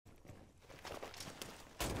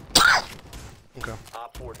Okay.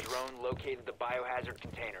 Op 4 drone located the biohazard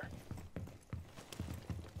container.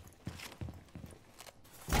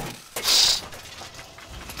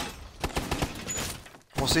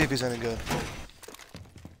 We'll see if he's any good.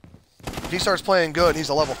 If he starts playing good and he's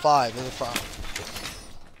a level 5, there's a problem.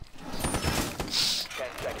 10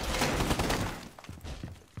 seconds.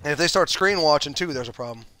 And if they start screen watching too, there's a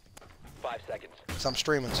problem. 5 seconds. Because I'm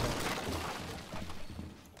streaming, so.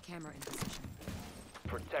 Camera in position.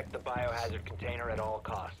 Protect the biohazard container at all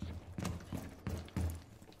costs.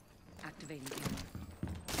 Activating camera.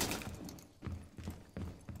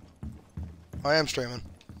 I am streaming.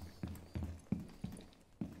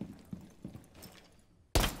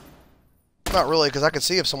 Not really, because I can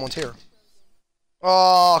see if someone's here.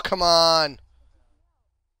 Oh, come on.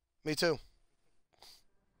 Me too.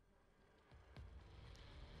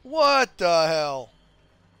 What the hell?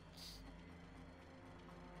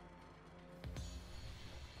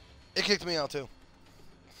 It kicked me out too.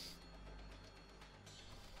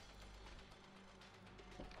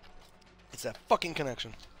 It's that fucking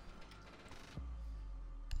connection.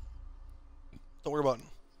 Don't worry about it.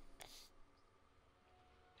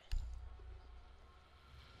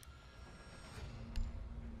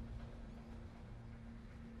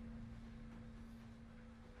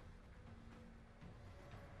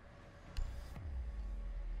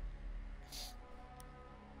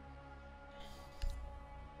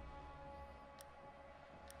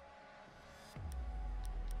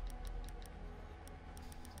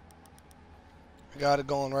 I got it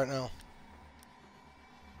going right now.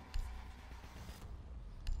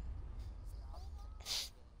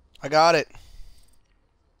 I got it.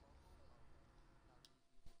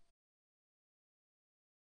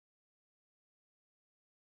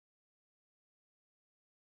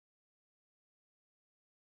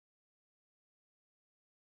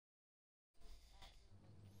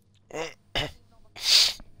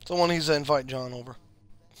 Someone needs to invite John over.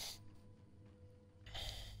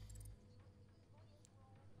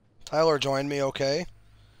 Tyler joined me, okay.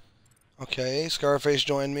 Okay, Scarface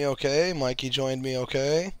joined me, okay. Mikey joined me,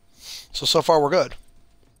 okay. So far we're good.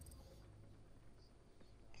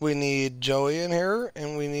 We need Joey in here,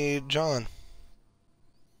 and we need John.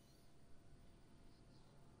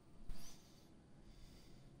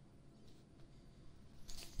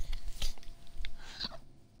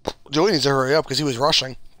 Joey needs to hurry up because he was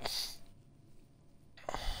rushing.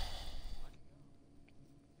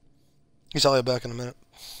 He's probably back in a minute.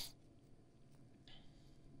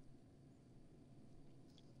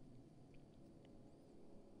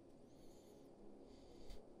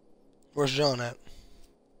 Where's John at?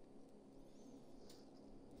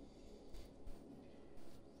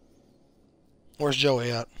 Where's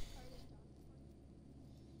Joey at?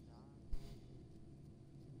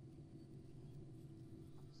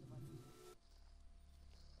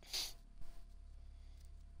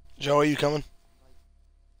 Joey, you coming?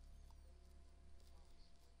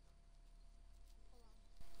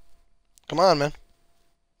 Come on, man.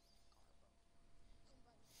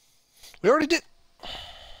 We already did.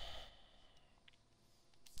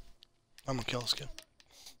 I'm gonna kill this kid.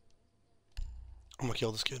 I'm gonna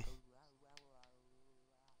kill this kid.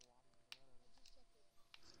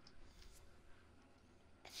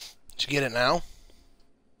 Did you get it now?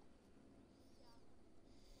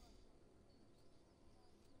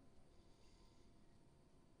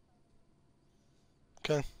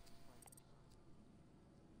 Okay.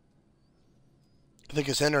 I think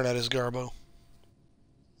his internet is garbo.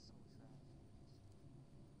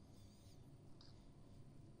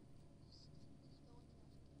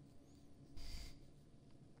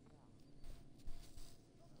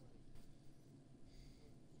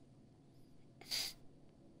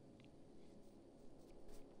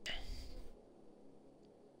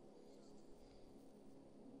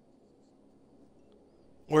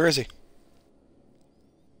 Where is he?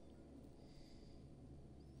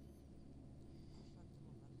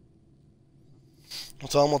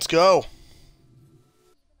 Let's tell him, let's go.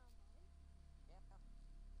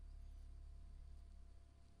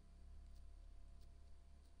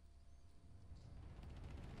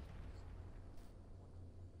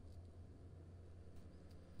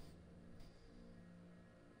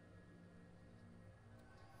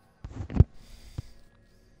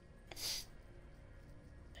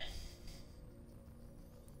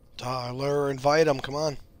 Tyler, invite him, come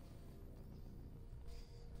on.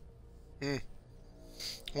 I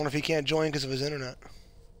wonder if he can't join because of his internet.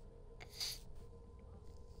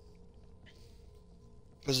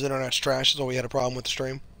 Because his internet's trash, so we had a problem with the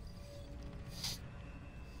stream.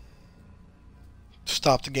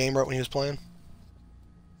 Stopped the game right when he was playing.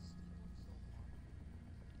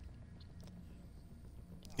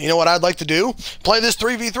 You know what I'd like to do? Play this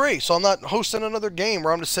 3v3, so I'm not hosting another game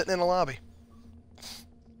where I'm just sitting in a lobby.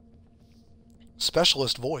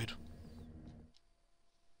 Specialist Void.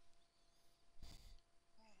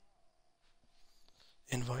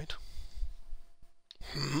 Invite.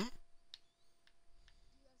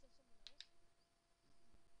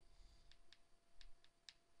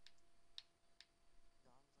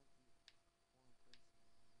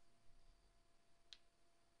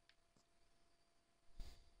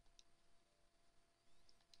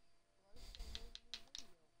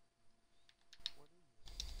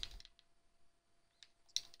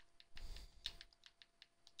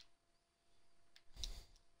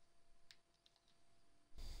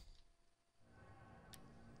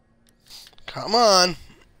 Come on.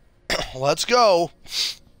 Let's go.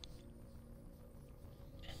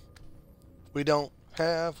 We don't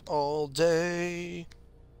have all day.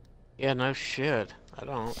 Yeah, no shit. I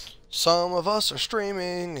don't. Some of us are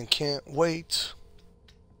streaming and can't wait.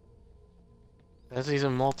 That's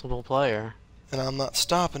even multiple player. And I'm not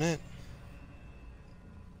stopping it.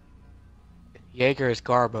 Jaeger is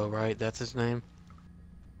Garbo, right? That's his name?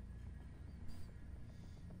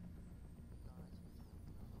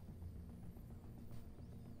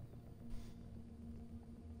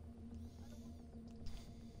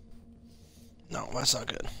 No, that's not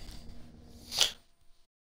good.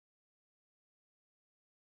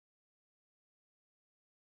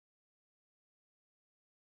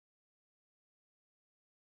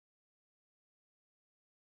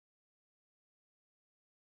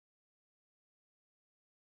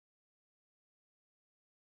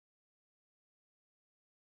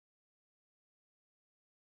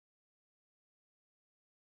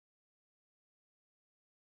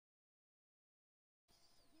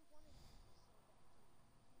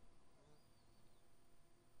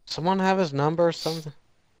 Someone have his number or something?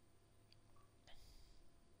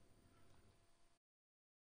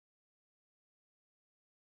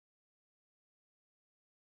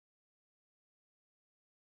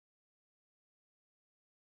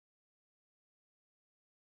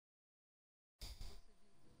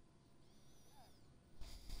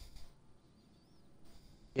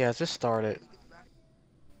 Yeah, just start it.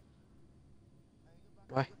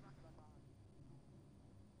 Why?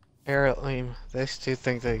 Apparently, these two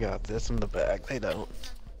think they got this in the bag. They don't.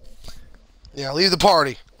 Yeah, leave the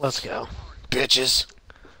party, Let's go. bitches.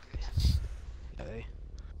 Okay.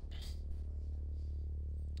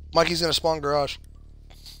 Mikey's gonna spawn garage.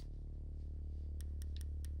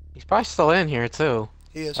 He's probably still in here, too.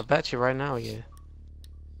 He is. I bet you right now he is.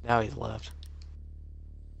 Now he's left.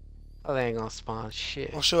 Oh, they ain't gonna spawn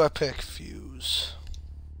shit. What should I pick? Fuse.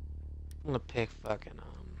 I'm gonna pick fucking,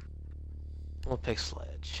 I'm gonna pick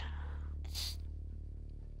Sledge.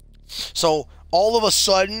 So, all of a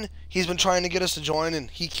sudden, he's been trying to get us to join and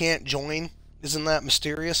he can't join. Isn't that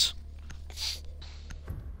mysterious?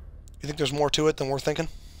 You think there's more to it than we're thinking?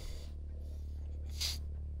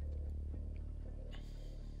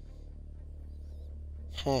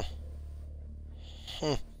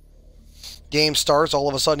 Game starts, all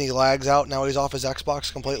of a sudden he lags out, now he's off his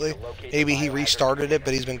Xbox completely. Maybe he restarted it,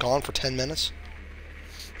 but he's been gone for 10 minutes.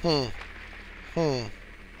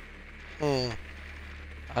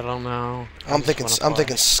 I don't know. I'm thinking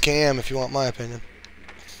scam if you want my opinion.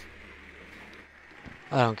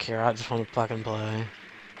 I don't care, I just wanna fucking play.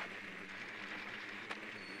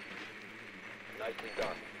 Nicely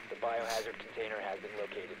done. The biohazard container has been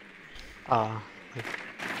located.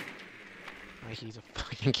 Like he's a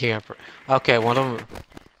fucking camper. Okay, one of them.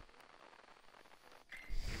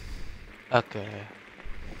 Okay.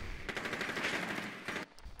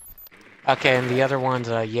 Okay, and the other one's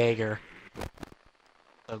Jaeger.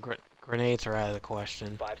 So grenades are out of the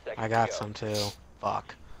question. 5 seconds I got to go. some too.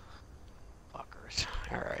 Fuck. Fuckers.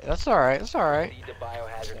 Alright, that's alright, that's alright. Lead the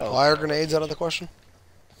biohazard Why are grenades out of the question?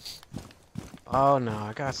 Oh no,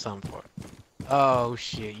 I got some for it. Oh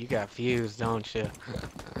shit, you got Fuse, don't you?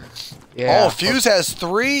 Yeah. Oh, Fuse has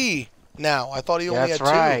 3 now. I thought he only That's had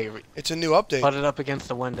 2. right. It's a new update. Put it up against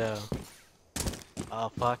the window. Oh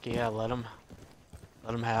fuck yeah, let him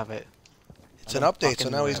have it. It's an update, so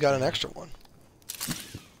now he's got an extra one.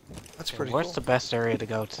 That's pretty Where's cool. the best area to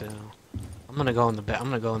go to? I'm gonna go in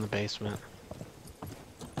the basement.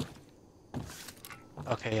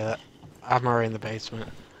 Okay, yeah, I'm already in the basement.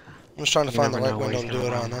 I'm just trying to You find the never right know where window he's to do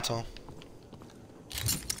gonna it on, run. that's all.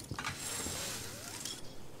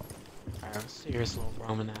 Alright, let's see where this little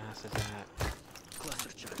Roman ass is at.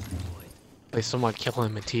 Please, someone kill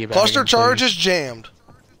him and teabag Cluster him, charge please. is jammed.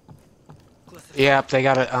 Yep, they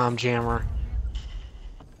got a jammer.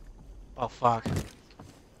 Oh fuck.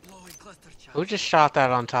 Who just shot that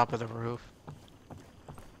on top of the roof?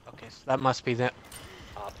 That must be that.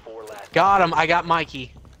 Op 4 last. Got him. I got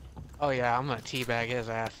Mikey. Oh yeah, I'm gonna teabag his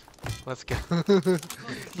ass. Let's go.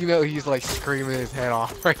 You know he's like screaming his head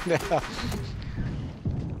off right now.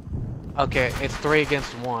 Okay, it's 3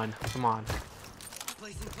 against 1. Come on.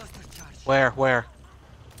 Where?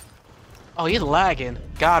 Oh, he's lagging.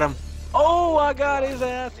 Got him. Oh, I got his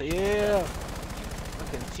ass. Yeah.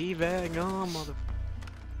 Fucking teabag on, mother.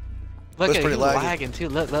 Look That's at pretty him laggy. lagging too.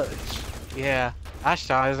 Look. Yeah, I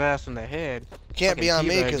shot his ass in the head. Can't be on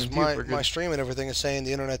me teabagging because too my for stream and everything is saying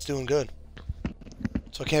the internet's doing good.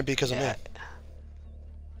 So it can't be because of me.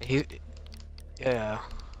 Yeah.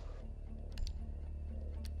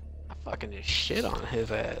 I fucking just shit on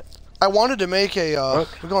his ass. I wanted to make a, Look.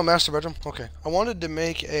 we're going master bedroom? Okay. I wanted to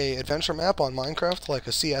make a adventure map on Minecraft, like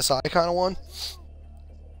a CSI kind of one.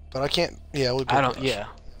 But I can't, yeah, we'll I don't, yeah.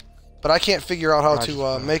 But I can't figure out how Roger,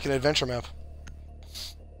 to make an adventure map.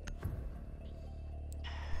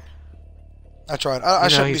 I tried. I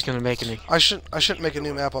shouldn't he's be, gonna make any. I shouldn't make a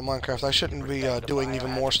new map on Minecraft. I shouldn't be doing even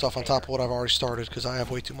more stuff on top of what I've already started because I have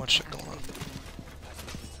way too much shit going on.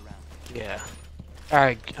 Yeah.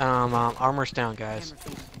 Alright, armor's down, guys.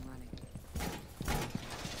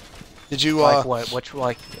 Did you Like what? Which,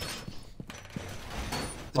 like... did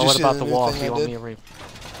Well, you what see about the the new walls? thing Do you I want did? me to re...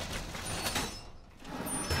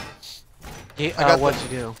 Yeah, I got what'd you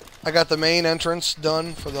do? I got the main entrance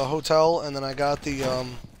done for the hotel, and then I got the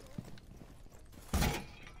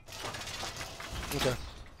okay,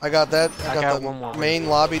 I got that. I got one more. the main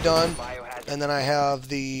lobby done, Biohazard. and then I have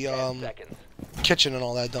the 10 seconds. kitchen and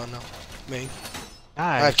all that done now. Main.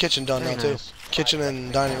 Nice. I have kitchen done Very now too. nice. Kitchen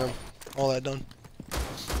and dining room, all that done.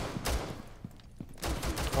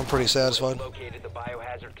 I'm pretty satisfied. Located the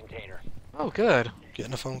biohazard container. Oh, good.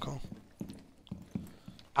 Getting a phone call.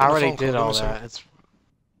 I already phone call, did give me all a second. that. It's...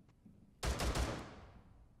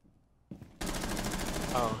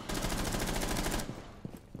 Oh.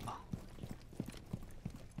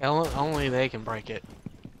 Only they can break it.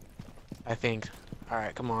 I think.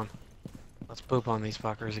 Alright, come on. Let's poop on these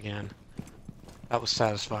fuckers again. That was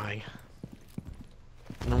satisfying.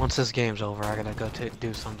 And then once this game's over, I gotta go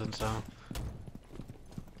do something, so...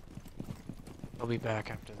 I'll be back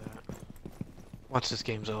after that. Once this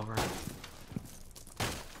game's over.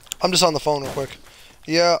 I'm just on the phone real quick.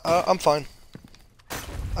 Yeah, I'm fine.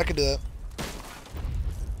 I could do that.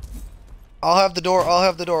 I'll have the door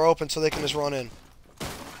open so they can just run in.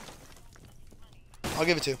 I'll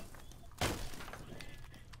give it to you.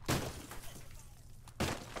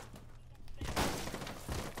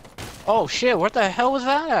 Oh shit, what the hell was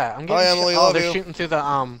that at? I'm getting Hi, Emily, oh, love they're you. shooting through the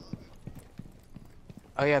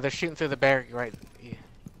Oh yeah, they're shooting through the barrier, right? Yeah.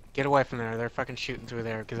 Get away from there. They're fucking shooting through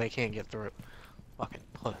there because they can't get through. Fucking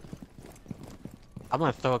put. I'm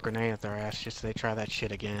gonna throw a grenade at their ass just so they try that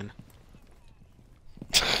shit again.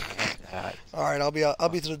 All right, I'll be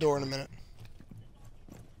to the door in a minute.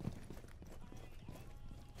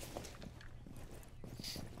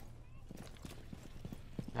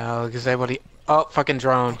 Oh, because everybody. Oh, fucking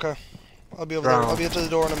drone. Okay. I'll be over there. Drone. I'll be up to the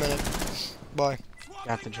door in a minute. Bye.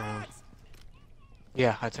 Got the drone.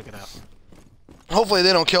 Yeah, I took it out. Hopefully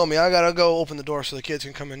they don't kill me. I gotta go open the door so the kids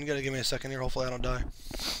can come in. You gotta give me a second here. Hopefully I don't die.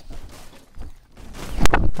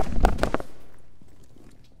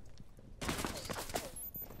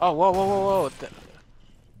 Oh, whoa.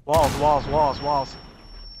 Walls.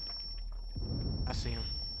 I see him.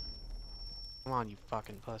 Come on, you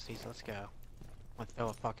fucking pussies. Let's go. I'm gonna throw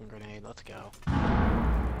a fucking grenade. Let's go.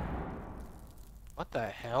 What the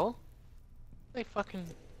hell? They fucking...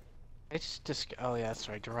 It's just... Oh yeah, that's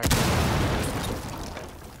right. Direct.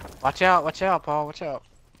 Watch out, Paul. Watch out.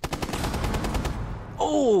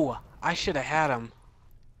 Oh! I should have had him.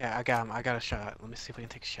 Yeah, I got him. I got a shot. Let me see if we can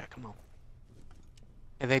take a shot. Come on.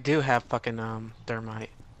 Yeah, they do have fucking, thermite.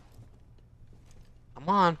 Come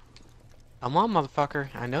on. Come on, motherfucker.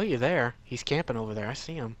 I know you're there. He's camping over there. I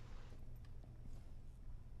see him.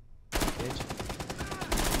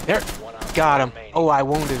 Bitch. There. Got him. Oh, I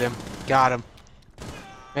wounded him. Got him.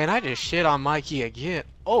 Man, I just shit on Mikey again.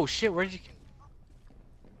 Oh, shit. Where'd you...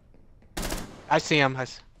 I see him.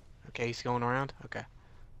 Okay, he's going around? Okay.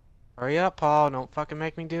 Hurry up, Paul. Don't fucking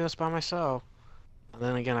make me do this by myself. And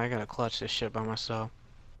then again, I gotta clutch this shit by myself.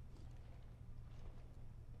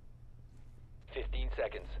 15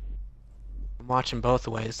 seconds. I'm watching both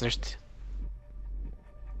ways. There's... Time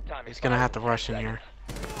He's expired gonna have to in rush 10 in here.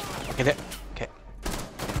 seconds. Okay, there. Okay.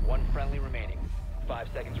 One friendly remaining. 5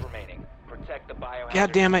 seconds remaining. Protect the biohazard.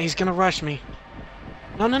 God damn it, he's gonna rush me.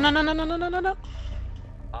 No.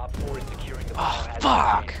 Op 4 is securing the Oh, biohazard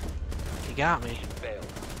fuck. container. He got me. Failed.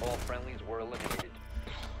 All friendlies were eliminated.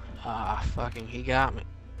 Ah, fucking, he got me.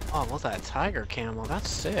 Oh, what's that tiger camel? That's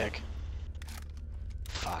sick.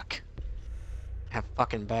 Fuck. Have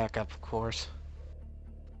fucking backup, of course.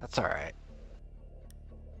 That's alright.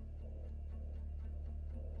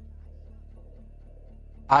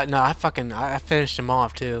 I finished him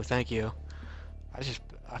off too, thank you.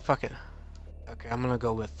 I fucking... Okay, I'm gonna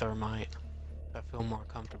go with Thermite. I feel more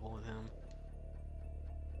comfortable with him.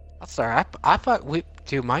 That's alright,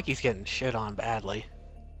 dude, Mikey's getting shit on badly.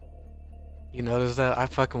 You notice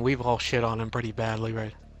that? We've all shit on him pretty badly,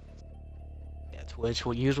 right? Yeah, Twitch,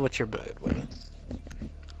 we'll use what you're good with.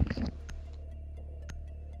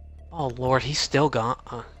 Oh lord, he's still gone.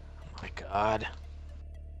 Oh my god.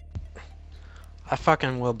 I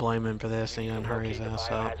fucking will blame him for this and then hurry his ass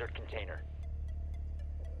up.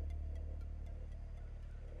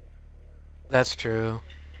 That's true.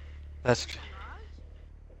 That's true.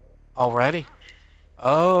 Already?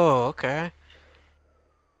 Oh, okay.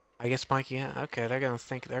 I guess Mikey, yeah, okay, they're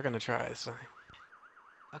gonna try this.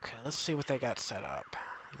 Okay, let's see what they got set up.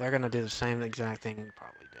 They're gonna do the same exact thing we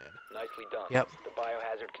probably did. Nicely done. Yep. The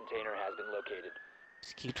biohazard container has been located.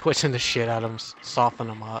 Just keep twitching the shit out of him, soften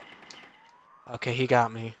him up. Okay, he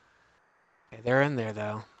got me. Okay, they're in there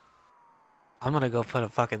though. I'm gonna go put a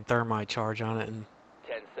fucking thermite charge on it and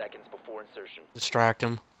 10 seconds before insertion. distract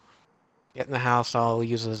him. Get in the house, I'll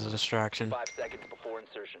use it as a distraction. 5 seconds before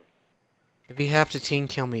insertion. If you have to team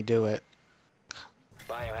kill me, do it.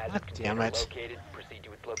 Biohazard God damn container it. located. Proceed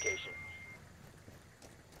to its location.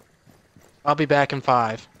 I'll be back in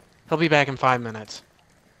 5. He'll be back in 5 minutes.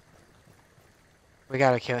 We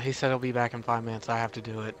gotta kill. He said he'll be back in 5 minutes. I have to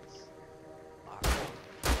do it.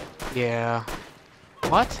 Yeah.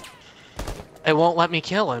 What? It won't let me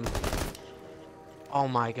kill him. Oh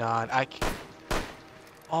my god.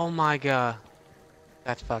 Oh my god.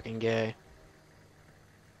 That's fucking gay.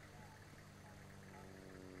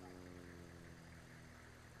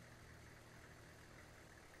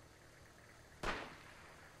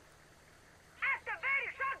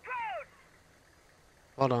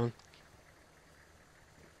 Hold on.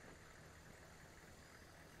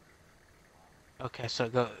 Okay, so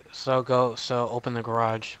open the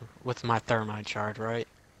garage with my thermite charge, right?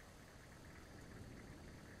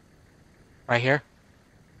 Right here?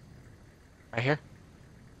 Right here?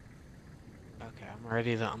 Okay, I'm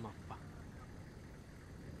ready to,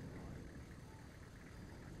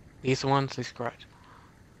 these ones, these garage.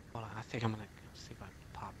 Hold on, I think I'm gonna see if I can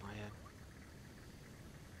pop my head.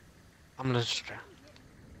 I'm gonna just...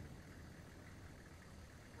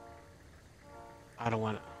 I don't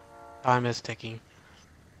want it. Time is ticking.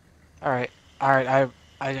 Alright, I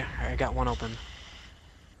got one open.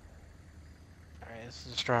 Alright, this is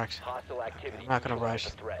a distraction. Hostile activity. I'm not gonna rush.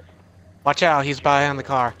 Threat. Watch out, he's behind the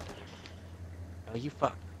car. Oh, you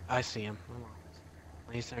fuck. I see him. Come on.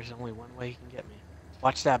 At least there's only one way he can get me.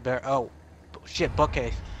 Watch that bear. Oh, shit,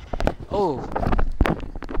 bookcase. Oh.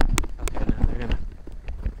 Okay, now they're gonna.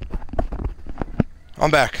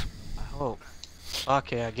 I'm back. I hope.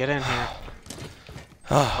 Fuck yeah, get in here.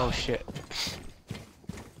 Oh shit.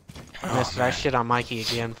 I missed it. I shit on Mikey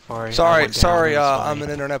again for. Sorry, I'm an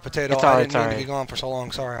internet potato. It's I alright, didn't mean to be gone for so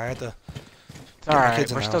long. Sorry, I had to. It's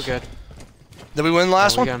alright, we're still good. Did we win the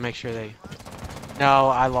last We one? gotta make sure they. No,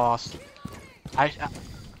 I lost. I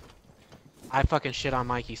fucking shit on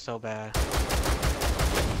Mikey so bad.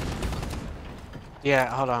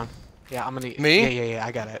 Yeah, hold on. Yeah, I'm gonna. Me? Yeah,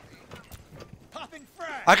 I got it.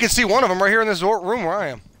 I can see one of them right here in this room where I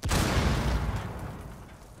am.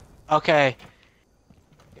 Okay.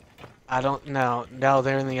 I don't know. No,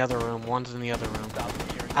 they're in the other room. One's in the other room.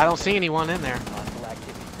 I don't see anyone in there. Hostile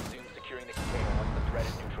activity. Resume securing the container once the threat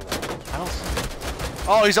is neutralized. I don't see.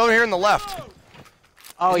 Oh, he's over here in the left.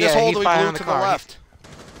 Oh in yeah, this hole he's that we behind blew the to car. the left.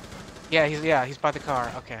 He's by the car.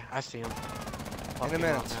 Okay, I see him. In a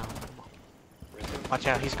minute. Watch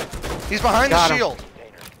out, he's behind Got the him. shield.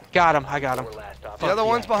 got him. I got him. The other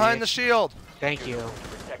one's behind the shield. Thank you.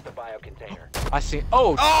 Protect the bio container. I see.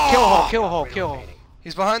 Oh, Oh! kill hole.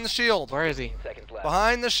 He's behind the shield. Where is he? 15 seconds left.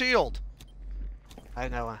 Behind the shield. I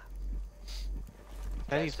know.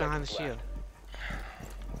 Then he's behind the shield.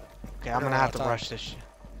 Okay, I'm We're gonna out have of to time. rush this shit.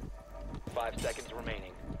 5 seconds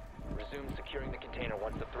remaining. Resume securing the container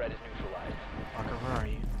once the threat is neutralized. Fucker, where are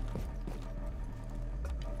you?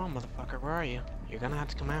 Oh, motherfucker, where are you? You're gonna have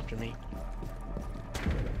to come after me.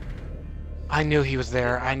 I knew he was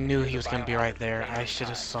there. I knew he was gonna be right there. I should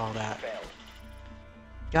have saw that. Failed.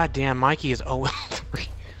 God damn, Mikey is 0-3.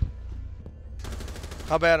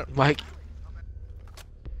 How bad? Mike.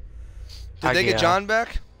 Did they get John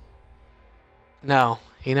back? No,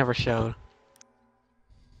 he never showed.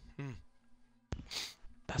 Hmm.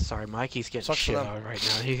 Sorry, Mikey's getting Sucks for shit them. out right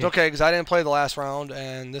now. It's okay, because I didn't play the last round,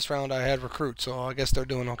 and this round I had recruits, so I guess they're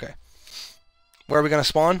doing okay. Where are we gonna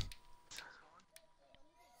spawn?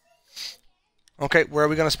 Okay, where are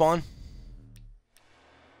we gonna spawn?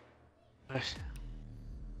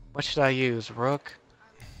 What should I use? Rook?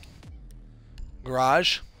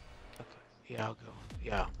 Garage. Yeah, I'll go.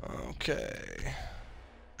 Yeah. Okay.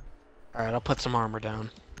 Alright, I'll put some armor down.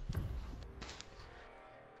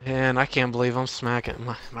 And I can't believe I'm smacking.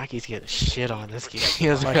 Mikey's getting shit on this game. He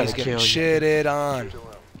hasn't got Mikey's a getting kill yet. shitted on.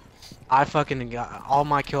 I fucking got all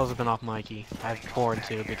my kills have been off Mikey. I have 4 and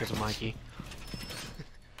 2 because of Mikey.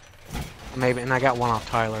 Maybe, and I got 1 off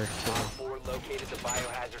Tyler. So.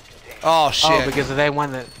 Oh shit. Oh, because if they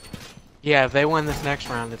win the, yeah, if they win this next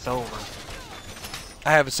round, it's over.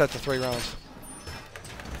 I have it set to 3 rounds.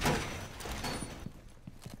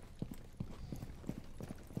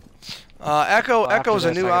 Echo's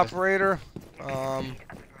a new operator.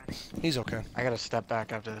 He's okay. I gotta step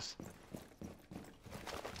back after this.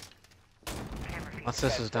 Once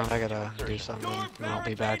this is done, I gotta do something, and I'll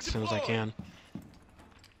be back as soon as I can.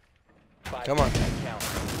 Come on.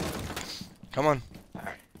 Come on.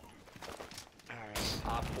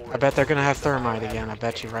 I bet they're gonna have thermite again. I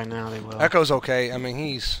bet you right now they will. Echo's okay. I mean,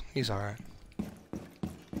 he's alright.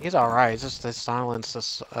 He's alright. It's just the silence, the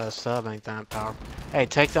sub ain't that powerful. Hey,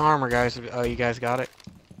 take the armor, guys. Oh, you guys got it?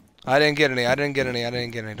 I didn't get any.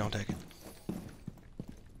 Don't take it.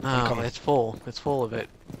 No, it's full. It's full of it.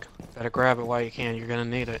 Better grab it while you can. You're gonna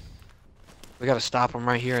need it. We gotta stop them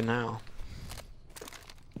right here and now.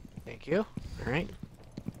 Thank you. Alright.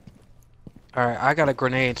 Alright, I got a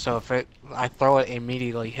grenade, so if I throw it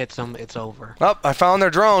immediately hits them, it's over. Oh, I found their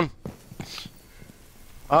drone.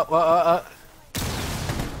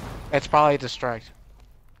 It's probably a distraction.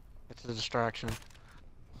 It's a distraction.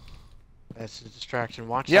 It's a distraction.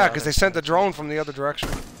 Watch Yeah, out. because they sent the drone from the other direction.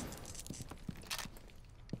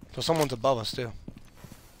 So someone's above us too.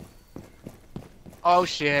 Oh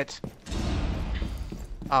shit.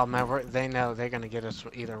 Oh man, they know they're gonna get us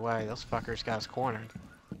either way. Those fuckers got us cornered.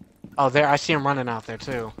 Oh, there, I see him running out there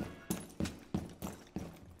too.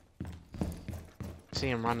 See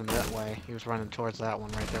him running that way. He was running towards that one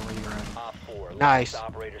right there where you were at. Nice.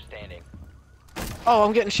 Oh,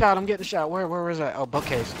 I'm getting shot. Where is that? Oh,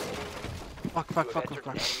 bookcase. Fuck.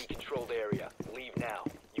 Controlled area. Leave now.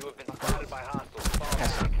 You have been spotted by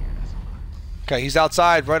hostiles. Okay, he's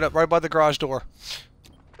outside, right by the garage door.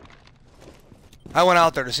 I went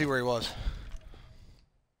out there to see where he was.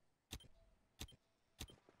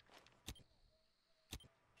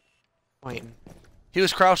 Waiting. He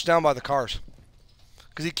was crouched down by the cars.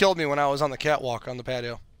 Because he killed me when I was on the catwalk on the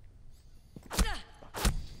patio.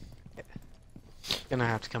 Gonna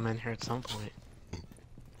have to come in here at some point.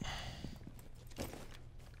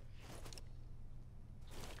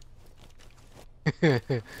 At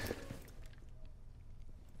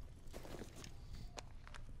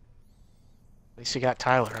least you got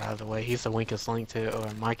Tyler out of the way. He's the weakest link too,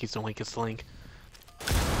 or Mikey's the weakest link.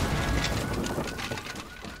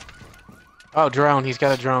 Oh, drone. He's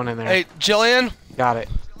got a drone in there. Hey, Jillian? Got it.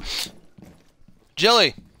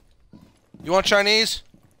 Jilly, you want Chinese?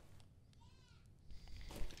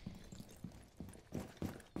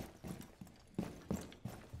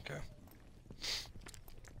 Okay.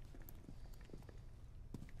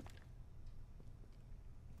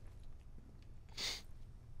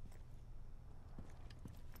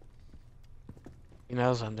 He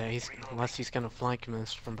knows I'm there. Unless he's gonna flank me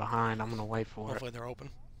from behind, I'm gonna wait for it. Hopefully they're open.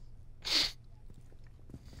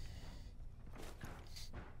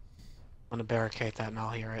 I'm gonna barricade that and I'll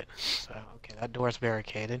hear it. So, okay, that door's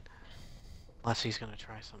barricaded. Unless he's gonna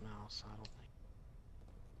try something else, I don't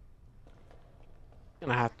think.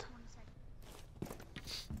 Gonna have to.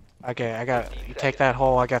 Okay, you take that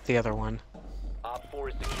hole, I got the other one.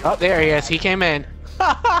 Oh, there he is, he came in.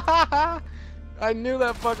 I knew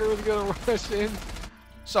that fucker was gonna rush in.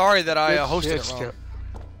 Sorry that I hosted it wrong.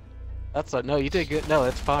 That's no, you did good. No,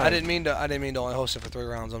 it's fine. I didn't mean to only host it for 3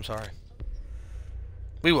 rounds. I'm sorry.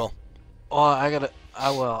 We will. Oh, I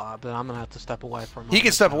will, but I'm gonna have to step away from him. He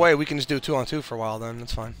can step away. We can just do 2-on-2 for a while. Then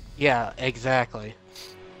that's fine. Yeah, exactly.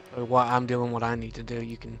 While I'm doing what I need to do,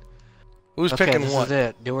 you can. Who's picking this what? Is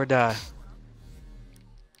it. Do or die.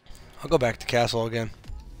 I'll go back to castle again.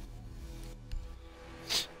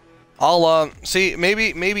 I'll see.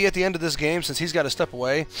 Maybe at the end of this game, since he's got to step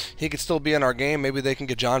away, he could still be in our game. Maybe they can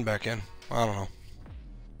get John back in. I don't know.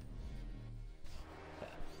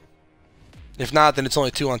 If not, then it's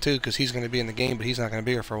only 2-on-2 because he's going to be in the game, but he's not going to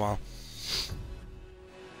be here for a while.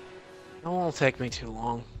 It won't take me too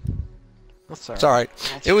long. That's all right. It's all right.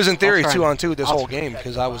 It was in theory 2-on-2 this I'll whole game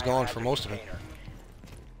because I was gone for most of it.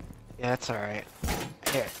 Yeah, that's all right.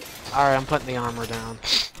 Here. All right, I'm putting the armor down.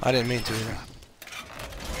 I didn't mean to either.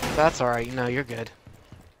 That's alright. No, you're good.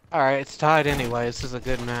 Alright, it's tied anyway. This is a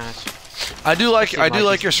good match. I do like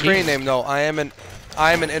Mikey's your screen name though. I am an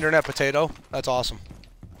internet potato. That's awesome.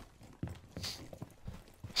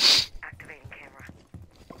 Activating camera.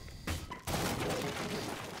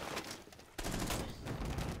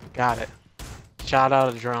 Got it. Shot out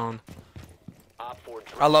of the drone. Op 4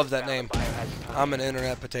 drone I love that found name. a biohazard I'm an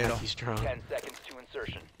internet potato. He's drone. 10 seconds to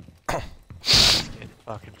insertion. Get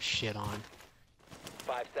fucking shit on.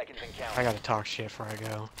 5 seconds and I counting. gotta talk shit before I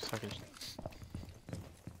go. So I can...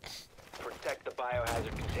 Protect the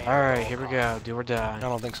biohazard container. Alright, here we go. Do or I die.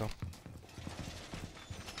 don't think so.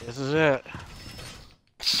 This is it.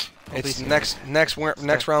 It's Please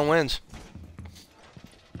next round wins.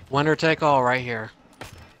 Winner take all right here.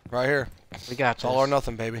 Right here. We got It's this. all or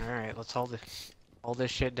nothing, baby. Alright, let's hold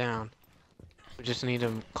this shit down. We just need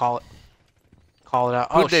to call it out.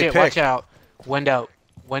 Oh Who'd they shit, pick? watch out.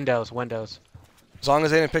 Windows. As long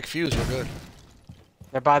as they didn't pick Fuse, we're good.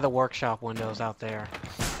 They're by the workshop windows out there.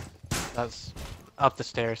 That's up the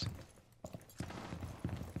stairs.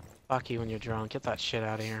 Fuck you when you're drunk. Get that shit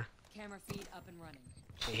out of here. Camera feed up and running.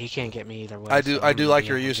 He can't get me either way. I so do I'm gonna like be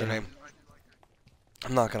your up with username. him.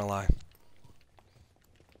 I'm not gonna lie.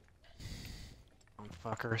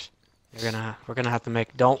 Fuckers. We're gonna have to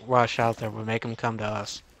make. Don't rush out there. We'll make them come to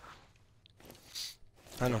us.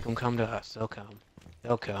 I know. Make them come to us. They'll come.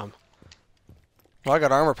 They'll come. Well, I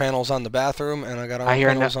got armor panels on the bathroom, and I got armor I hear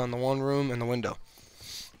panels on the one room and the window.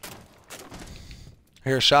 I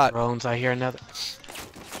hear a shot. Rollins, I hear another.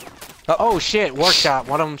 Oh. Oh shit! Workshop.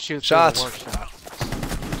 One of them shoots through Shots. the workshop.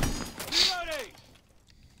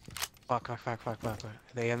 Fuck! Are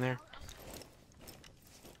they in there?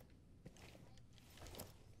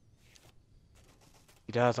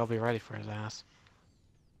 He does. I'll be ready for his ass.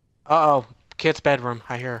 Uh-oh. Kid's bedroom.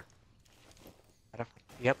 I hear.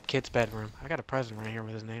 Yep, kid's bedroom. I got a present right here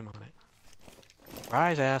with his name on it.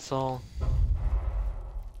 Rise, asshole.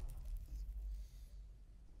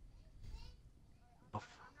 Oh,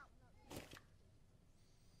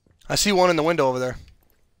 I see one in the window over there.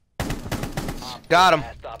 Got him.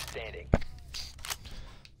 Last stop standing.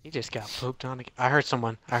 he just got pooped on. I heard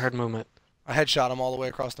someone. I heard movement. I headshot him all the way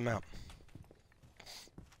across the map.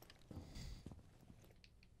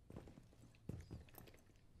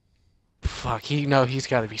 Fuck, he's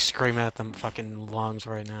got to be screaming at them fucking lungs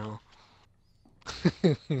right now.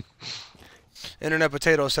 Internet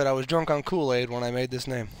Potato said I was drunk on Kool-Aid when I made this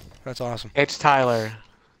name. That's awesome. It's Tyler.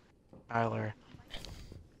 Tyler.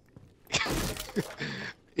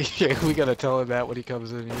 Yeah, we gotta tell him that when he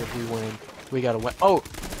comes in here if we win. We gotta win. Oh!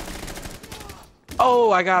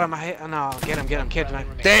 Oh, I got him. No, get him, kid.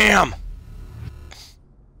 Damn!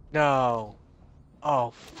 No.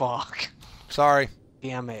 Oh, fuck. Sorry.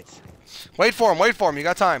 Damn it. Wait for him. You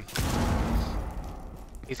got time.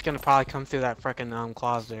 He's gonna probably come through that frickin'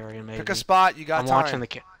 closet area, maybe. Pick a spot. You got I'm time. watching the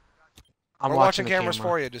I'm We're watching watching the cameras camera.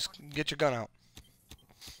 for you. Just get your gun out.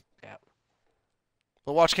 Yep.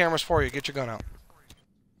 We'll watch cameras for you. Get your gun out.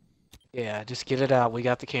 Yeah, just get it out. We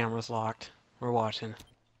got the cameras locked. We're watching.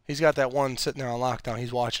 He's got that one sitting there on lockdown.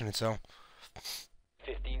 He's watching it, so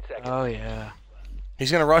 15 seconds. Oh, yeah.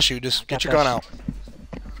 he's gonna rush you. Just Got get your that gun out.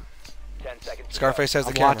 10 seconds. to Scarface has the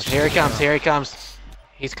I'm camera. watching. Here he comes.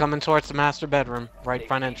 He's coming towards the master bedroom. Right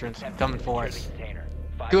front entrance. Coming for us.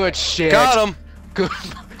 Good shit. Got him. Good.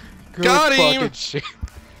 Good Got him. fucking shit.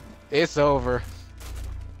 It's over.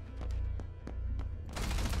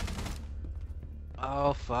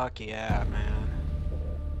 Oh fuck yeah, man.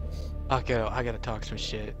 Okay, I gotta talk some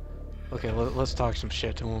shit. Okay, let's talk some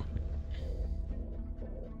shit to him.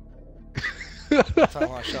 That's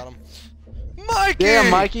how I shot him. Mikey. Yeah,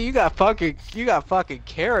 Mikey, you got fucking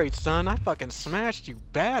carried, son. I fucking smashed you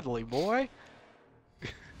badly, boy.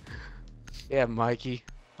 Yeah, Mikey.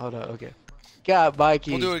 Hold on, okay. God,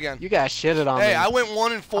 Mikey. We'll do it again. You got shitted on me. Hey, I went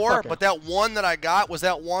 1 and 4, fucking- but that one that I got was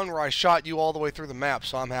that one where I shot you all the way through the map,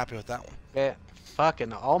 so I'm happy with that one. Yeah,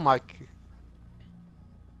 fucking all my.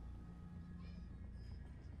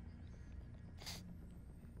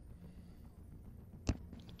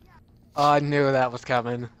 Oh, I knew that was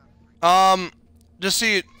coming. Just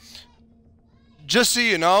so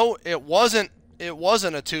you know, it wasn't a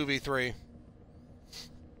 2v3.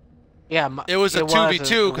 Yeah, It was a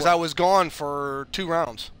 2v2 because I was gone for 2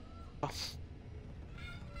 rounds.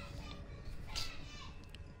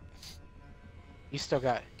 You still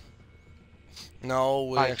got No,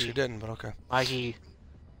 we Mikey. actually didn't, but okay. Mikey.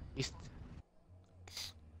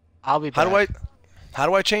 I'll be back. How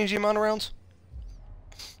do I change the amount of rounds?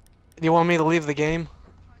 Do you want me to leave the game?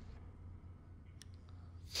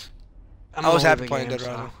 I'm I was gonna happy leave the playing game, Dead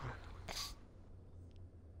Rising.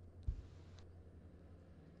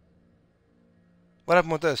 What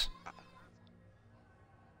happened with this?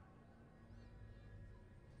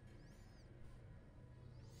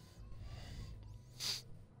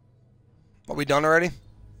 Are we done already?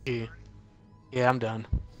 Yeah, yeah, I'm done.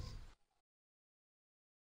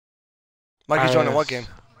 Mikey's joining what Yes. game?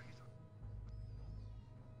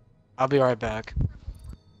 I'll be right back.